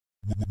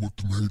What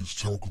the haters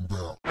talking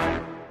about?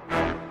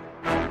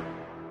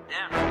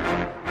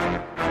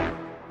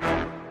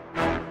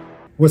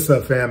 What's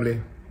up,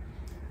 family?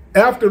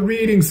 After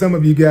reading some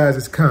of you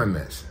guys'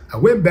 comments, I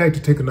went back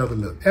to take another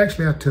look.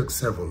 Actually, I took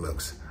several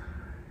looks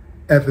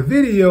at the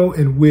video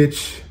in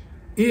which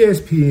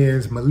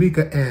ESPN's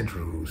Malika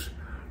Andrews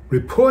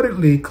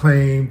reportedly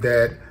claimed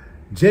that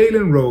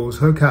Jalen Rose,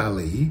 her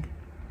colleague,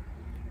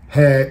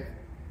 had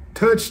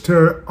touched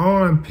her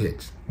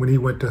armpits when he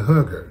went to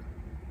hug her.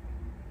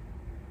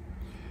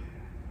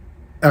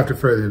 After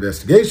further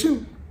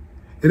investigation,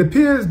 it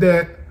appears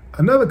that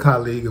another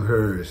colleague of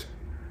hers,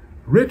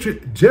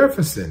 Richard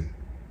Jefferson,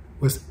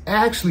 was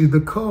actually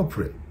the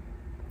culprit.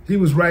 He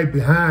was right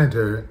behind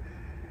her,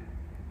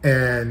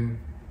 and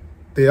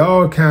they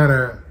all kind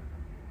of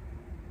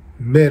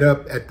met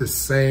up at the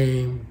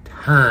same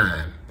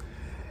time.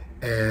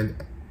 And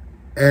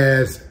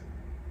as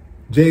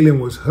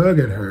Jalen was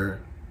hugging her,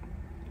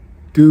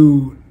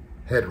 dude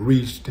had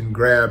reached and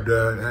grabbed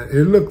her.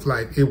 It looked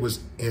like it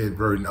was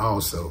inadvertent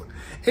also.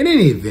 In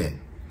any event,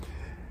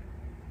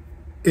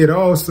 it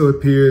also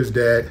appears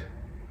that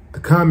the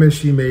comment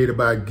she made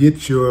about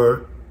 "get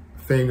your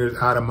fingers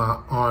out of my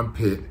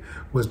armpit"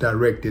 was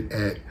directed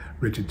at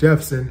Richard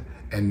Jefferson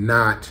and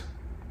not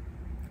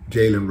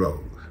Jalen Rose.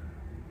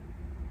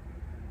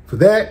 For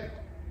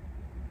that,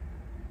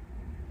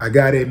 I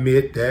gotta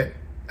admit that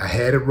I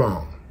had it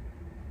wrong.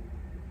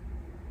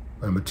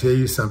 But I'm gonna tell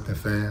you something,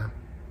 fam,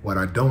 what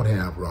I don't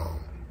have wrong.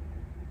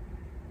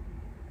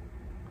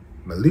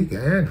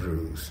 Malika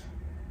Andrews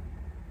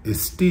is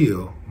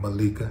still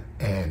Malika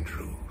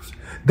Andrews.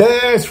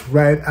 That's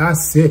right, I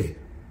said it.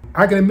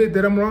 I can admit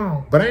that I'm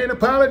wrong, but I ain't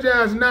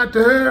apologizing not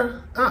to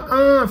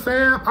her.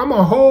 Fam, I'm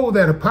gonna hold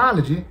that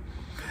apology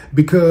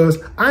because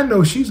I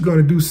know she's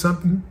gonna do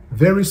something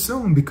very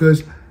soon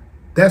because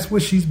that's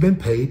what she's been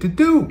paid to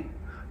do.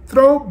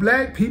 Throw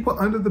black people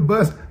under the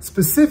bus,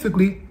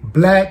 specifically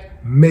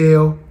black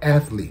male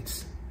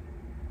athletes.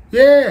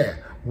 Yeah,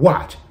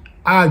 watch.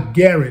 I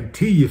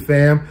guarantee you,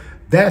 fam,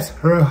 that's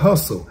her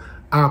hustle.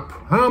 I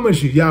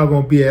promise you, y'all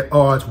gonna be at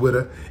odds with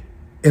her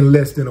in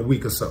less than a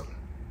week or so.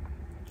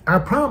 I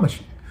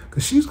promise you,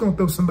 because she's gonna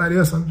throw somebody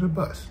else under the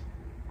bus.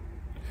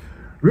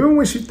 Remember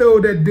when she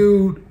threw that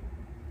dude,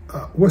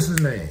 what's his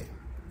name?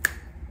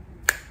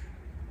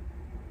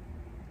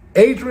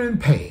 Adrian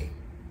Payne.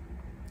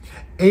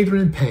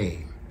 Adrian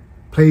Payne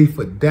played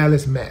for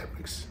Dallas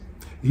Mavericks.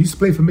 He used to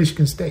play for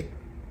Michigan State.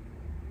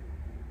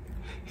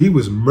 He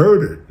was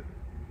murdered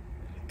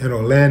in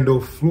Orlando,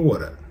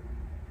 Florida.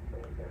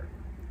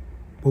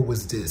 What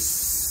was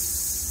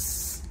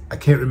this? I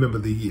can't remember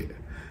the year.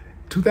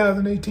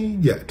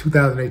 2018? Yeah,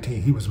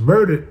 2018. He was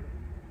murdered.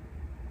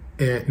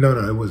 And no,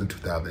 it wasn't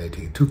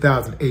 2018.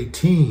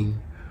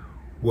 2018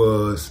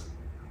 was,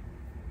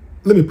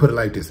 let me put it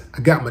like this.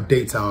 I got my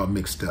dates all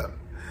mixed up.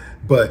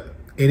 But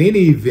in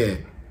any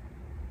event,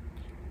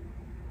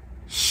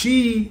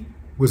 she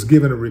was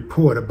given a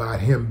report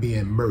about him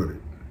being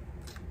murdered.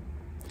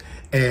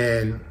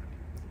 And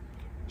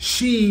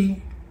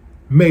she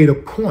made a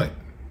point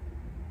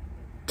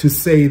to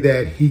say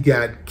that he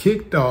got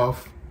kicked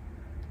off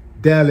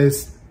the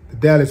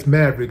Dallas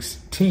Mavericks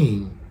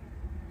team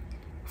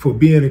for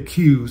being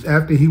accused,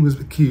 after he was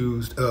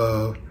accused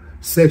of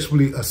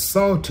sexually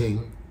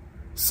assaulting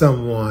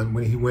someone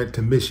when he went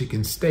to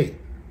Michigan State.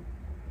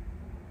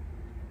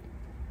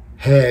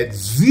 Had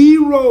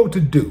zero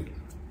to do.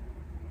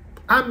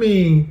 I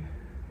mean,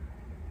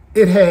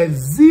 it had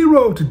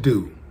zero to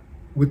do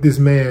with this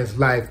man's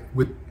life,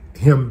 with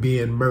him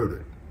being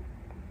murdered.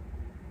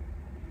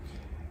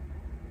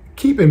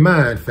 Keep in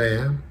mind,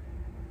 fam,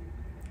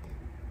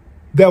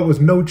 there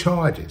was no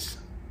charges.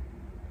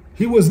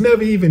 He was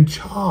never even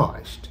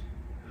charged.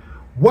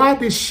 Why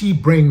did she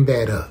bring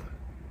that up?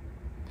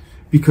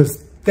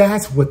 Because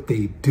that's what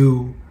they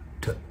do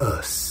to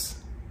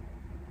us.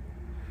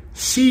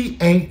 She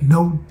ain't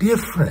no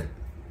different.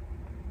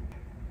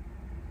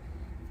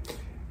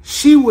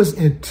 She was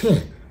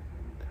intent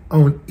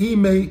on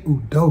Ime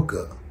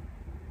Udoka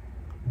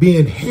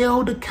being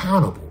held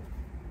accountable.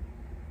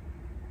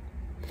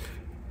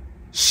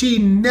 She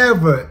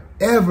never,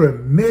 ever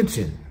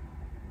mentioned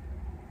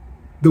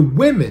the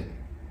women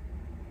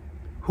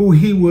who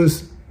he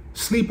was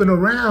sleeping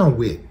around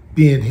with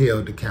being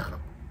held accountable.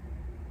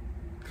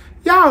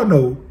 Y'all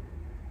know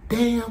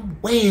damn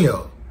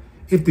well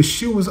if the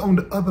shoe was on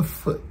the other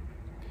foot,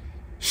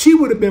 she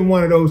would have been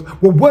one of those,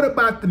 well, what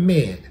about the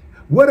men?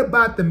 What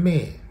about the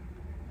men?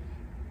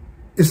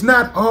 It's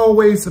not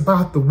always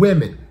about the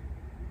women.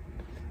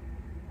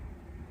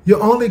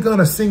 You're only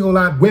gonna single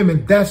out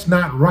women. That's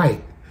not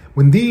right.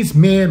 When these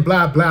men,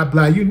 blah, blah,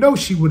 blah, you know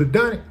she would have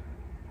done it.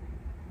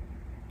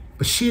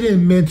 But she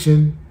didn't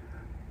mention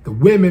the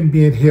women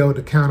being held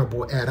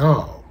accountable at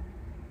all.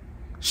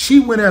 She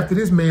went after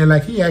this man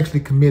like he actually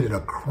committed a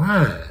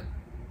crime.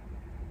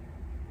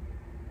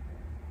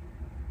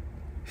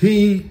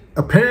 He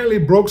apparently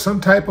broke some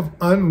type of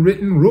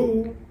unwritten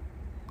rule,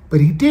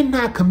 but he did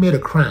not commit a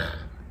crime.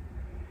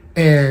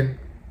 And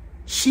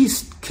she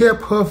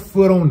kept her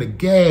foot on the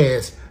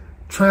gas,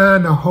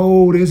 trying to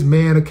hold this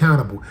man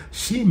accountable.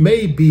 She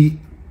may be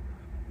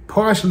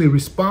partially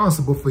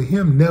responsible for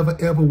him never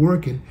ever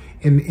working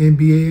in the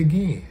NBA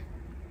again.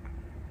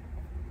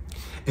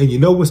 And you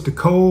know what's the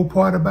cold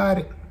part about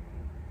it?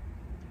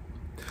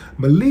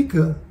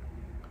 Malika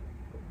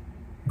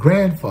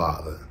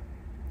grandfather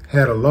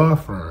had a law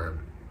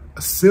firm,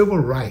 a civil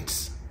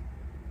rights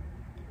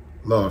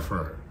law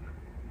firm.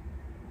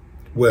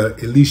 Well,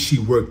 at least she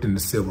worked in the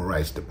civil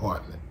rights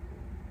department.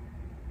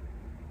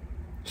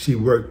 She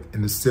worked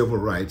in the civil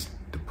rights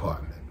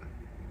department.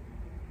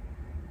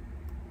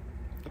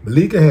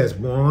 Malika has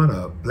won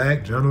a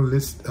Black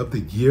Journalist of the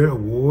Year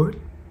award.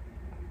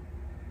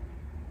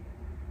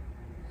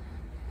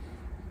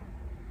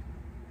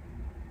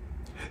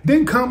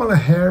 Didn't Kamala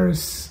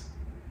Harris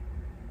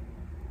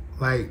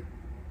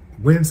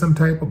win some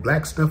type of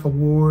Black Stuff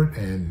award?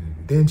 And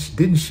then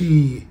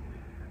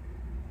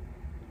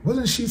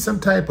wasn't she some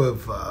type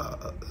of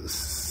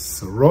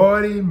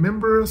sorority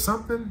member or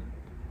something?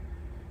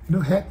 You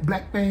know, had the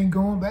black thing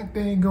going,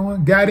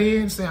 got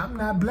in, said, I'm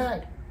not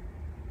black.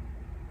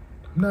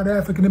 I'm not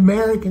African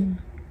American.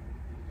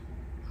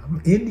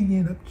 I'm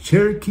Indian, I'm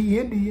Cherokee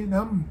Indian,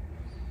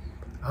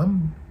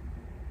 I'm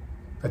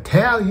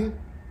Italian,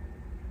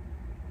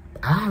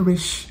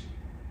 Irish,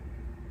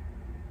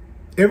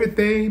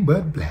 everything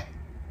but black.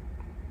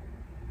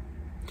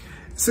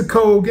 It's a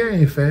cold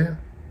game, fam.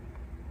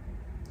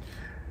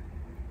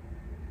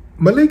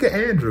 Malika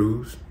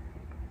Andrews,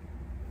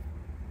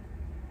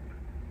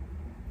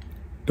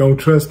 don't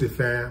trust it,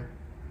 fam.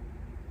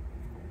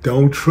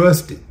 Don't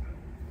trust it.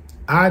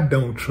 I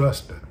don't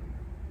trust her.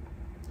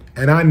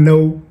 And I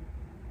know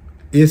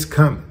it's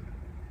coming.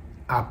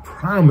 I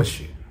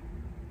promise you,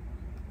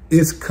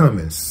 it's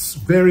coming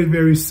very,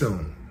 very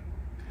soon.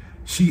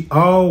 She's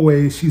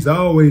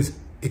always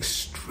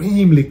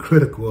extremely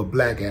critical of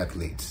black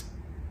athletes.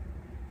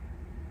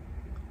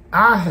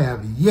 I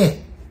have yet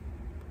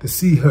to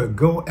see her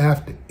go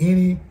after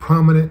any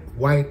prominent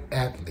white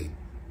athlete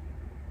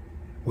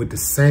with the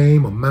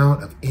same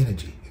amount of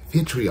energy,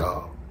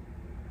 vitriol,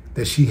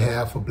 that she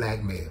has for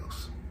black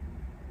males.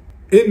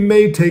 It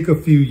may take a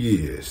few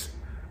years,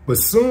 but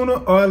sooner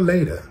or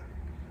later,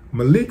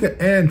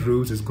 Malika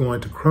Andrews is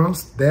going to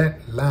cross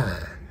that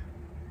line.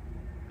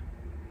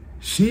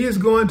 She is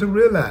going to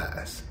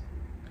realize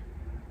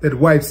that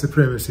white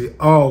supremacy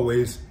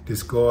always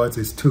discards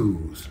its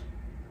tools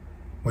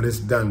when it's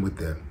done with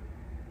them.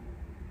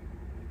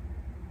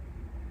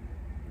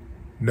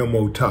 No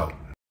more talk.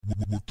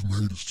 What the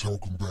haters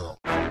talking about?